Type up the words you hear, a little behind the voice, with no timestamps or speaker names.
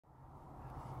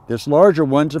This larger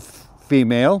one's a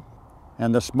female,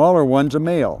 and the smaller one's a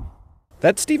male.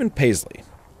 That's Stephen Paisley,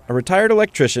 a retired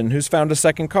electrician who's found a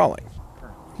second calling,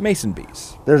 mason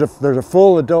bees. There's a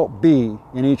full adult bee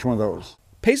in each one of those.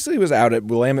 Paisley was out at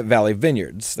Willamette Valley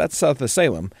Vineyards, that's south of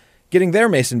Salem, getting their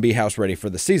mason bee house ready for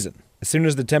the season. As soon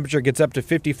as the temperature gets up to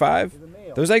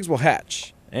 55, those eggs will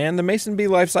hatch, and the mason bee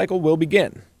life cycle will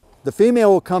begin. The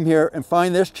female will come here and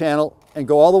find this channel and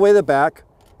go all the way to the back,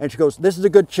 and she goes, this is a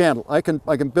good channel. I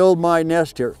can build my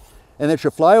nest here. And then she'll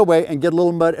fly away and get a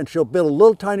little mud, and she'll build a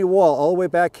little tiny wall all the way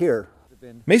back here.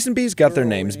 Mason bees got their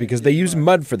names because they use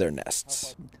mud for their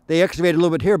nests. They excavated a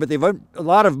little bit here, but a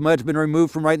lot of mud's been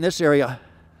removed from right in this area.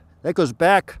 That goes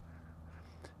back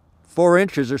 4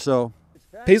 inches or so.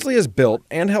 Paisley has built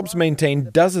and helps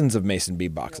maintain dozens of mason bee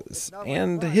boxes,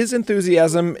 and his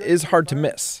enthusiasm is hard to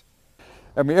miss.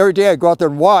 I mean, every day I go out there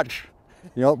and watch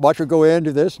her go in,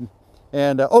 do this,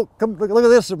 and oh, come look at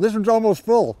this. This one's almost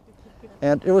full.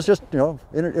 And it was just,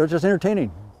 it was just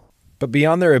entertaining. But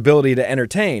beyond their ability to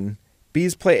entertain,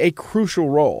 bees play a crucial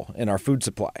role in our food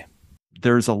supply.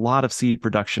 There's a lot of seed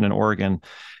production in Oregon,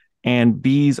 and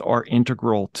bees are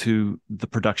integral to the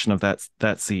production of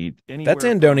that seed. That's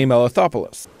Andoni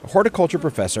Melithopoulos, a horticulture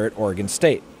professor at Oregon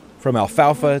State. From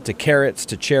alfalfa to carrots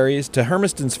to cherries to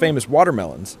Hermiston's famous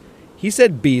watermelons, he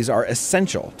said bees are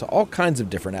essential to all kinds of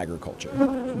different agriculture.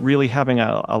 Really having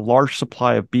a large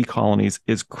supply of bee colonies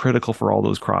is critical for all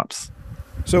those crops.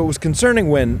 So it was concerning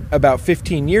when, about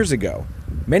 15 years ago,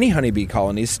 many honeybee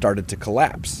colonies started to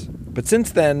collapse. But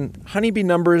since then, honeybee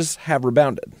numbers have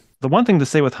rebounded. The one thing to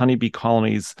say with honeybee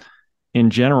colonies in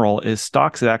general is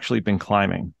stocks have actually been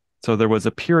climbing. So there was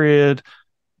a period,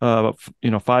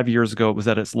 5 years ago, it was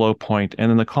at its low point,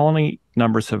 and then the colony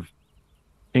numbers have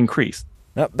increased.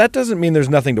 Now, that doesn't mean there's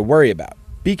nothing to worry about.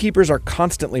 Beekeepers are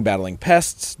constantly battling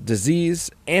pests, disease,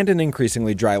 and an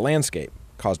increasingly dry landscape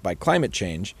caused by climate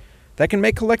change that can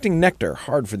make collecting nectar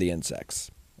hard for the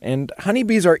insects. And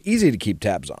honeybees are easy to keep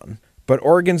tabs on, but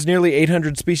Oregon's nearly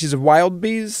 800 species of wild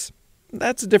bees,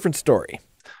 that's a different story.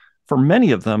 For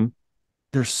many of them,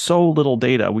 there's so little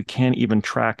data we can't even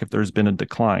track if there's been a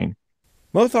decline.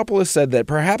 Melithopoulos said that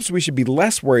perhaps we should be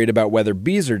less worried about whether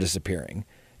bees are disappearing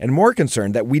and more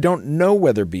concerned that we don't know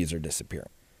whether bees are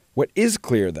disappearing. What is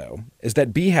clear, though, is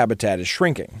that bee habitat is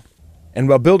shrinking. And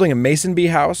while building a mason bee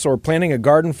house or planting a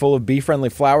garden full of bee-friendly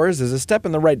flowers is a step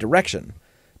in the right direction,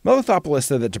 Melithopoulos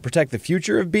said that to protect the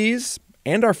future of bees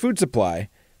and our food supply,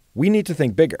 we need to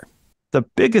think bigger. The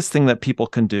biggest thing that people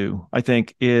can do, I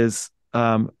think, is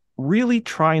really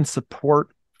try and support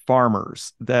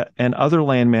farmers and other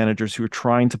land managers who are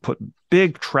trying to put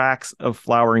big tracts of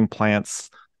flowering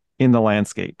plants in the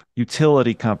landscape.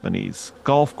 Utility companies,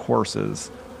 golf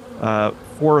courses,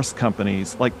 forest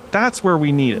companies, that's where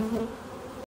we need it.